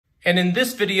And in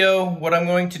this video, what I'm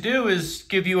going to do is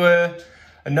give you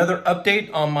another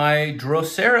update on my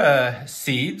Drosera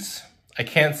seeds. I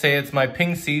can't say it's my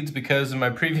ping seeds because in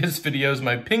my previous videos,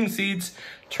 my ping seeds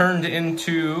turned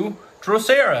into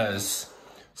droceras.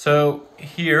 So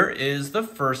here is the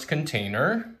first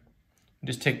container.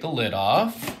 Just take the lid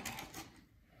off.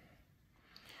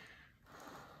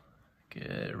 Get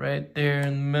it right there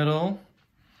in the middle.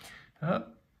 Oh,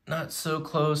 not so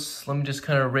close. Let me just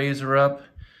kind of raise her up.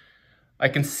 I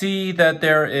can see that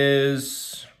there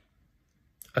is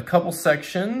a couple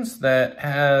sections that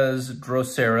has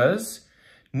droceras.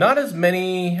 Not as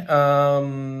many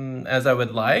as I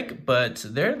would like, but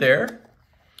they're there.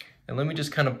 And let me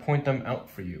just kind of point them out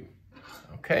for you.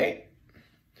 Okay.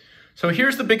 So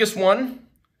here's the biggest one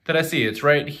that I see. It's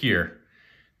right here.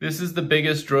 This is the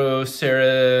biggest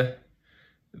drocera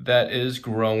that is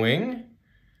growing.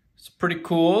 It's pretty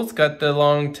cool. It's got the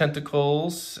long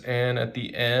tentacles, and at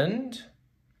the end,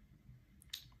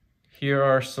 here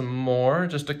are some more,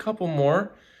 just a couple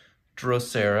more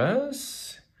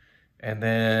droceras. And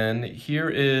then here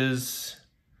is,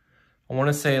 I want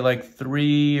to say like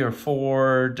 3 or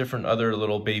 4 different other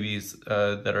little babies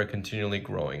that are continually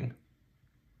growing.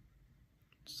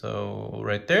 So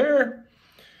right there.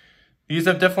 These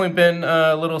have definitely been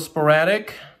a little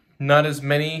sporadic, not as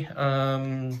many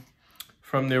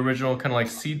from the original kind of like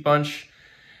seed bunch.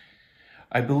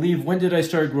 I believe, when did I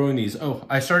start growing these? Oh,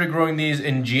 I started growing these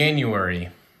in January.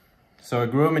 So I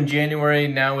grew them in January,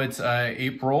 now it's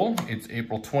April. It's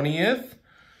April 20th.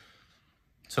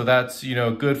 So that's, you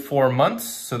know, good 4 months.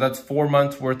 So that's 4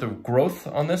 months worth of growth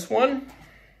on this one.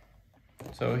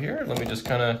 So here, let me just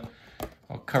kind of,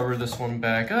 I'll cover this one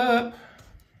back up.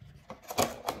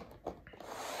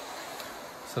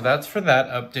 So that's for that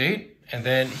update. And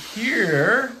then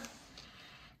here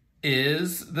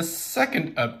is the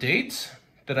second update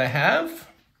that I have.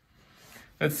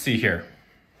 Let's see here.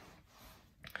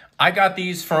 I got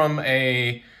these from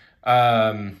a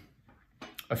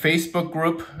Facebook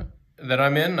group that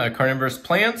I'm in, Carnivorous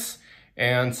Plants,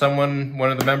 and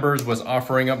one of the members was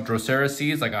offering up Drosera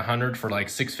seeds, like 100 for like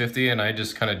 $6.50, and I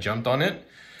just kind of jumped on it.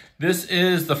 This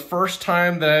is the first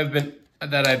time that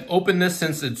I've opened this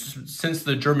since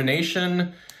the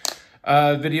germination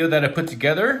video that I put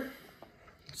together.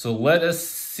 So let us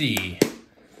see.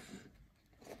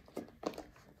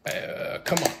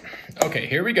 Come on. Okay,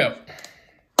 here we go.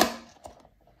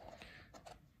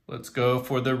 Let's go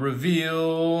for the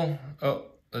reveal. Oh,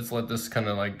 let's let this kind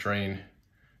of like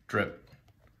drip.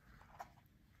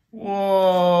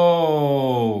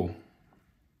 Whoa.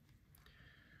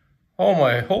 Oh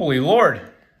my holy Lord.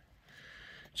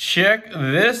 Check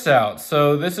this out.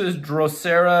 So this is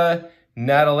Drosera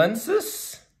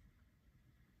Natalensis.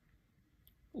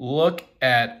 Look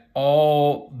at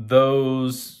all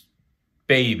those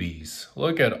babies.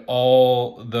 Look at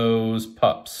all those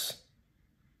pups.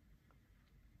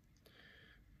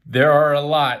 There are a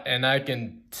lot, and I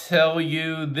can tell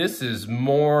you this is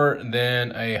more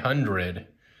than 100.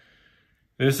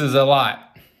 This is a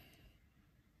lot.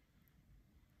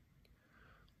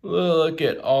 Look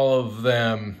at all of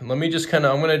them. Let me just I'm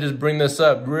gonna just bring this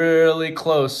up really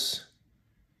close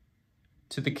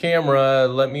to the camera.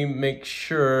 Let me make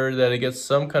sure that it gets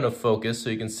some kind of focus so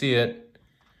you can see it.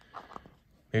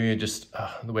 Maybe just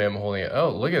the way I'm holding it. Oh,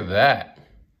 look at that.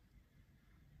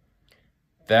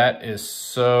 That is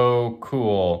so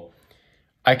cool.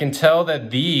 I can tell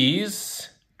that these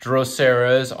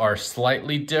droceras are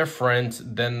slightly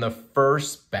different than the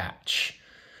first batch,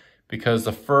 because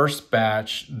the first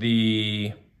batch,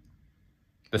 the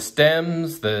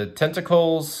stems, the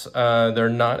tentacles, they're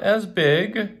not as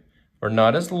big or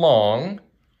not as long.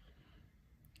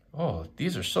 Oh,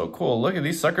 these are so cool. Look at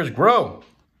these suckers grow.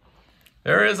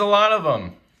 There is a lot of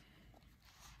them.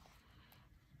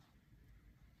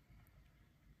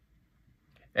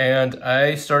 And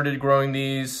I started growing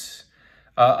these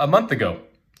a month ago.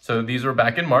 So these were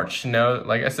back in March. Now,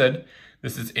 like I said,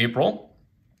 this is April.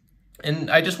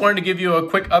 And I just wanted to give you a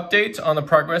quick update on the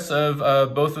progress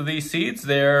of both of these seeds.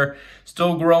 They're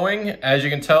still growing. As you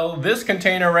can tell, this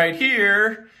container right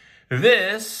here,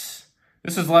 this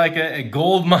is like a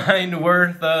gold mine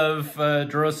worth of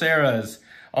droceras.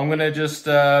 I'm gonna just,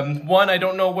 I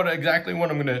don't know exactly what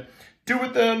I'm gonna do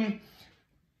with them.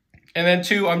 And then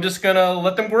 2, I'm just gonna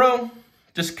let them grow.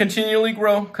 Just continually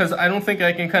grow, because I don't think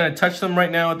I can kind of touch them right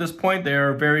now at this point. They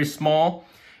are very small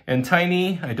and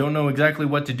tiny. I don't know exactly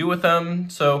what to do with them.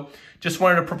 So just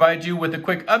wanted to provide you with a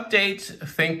quick update.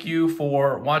 Thank you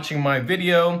for watching my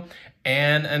video.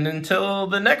 And until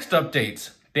the next update,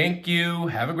 thank you.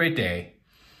 Have a great day.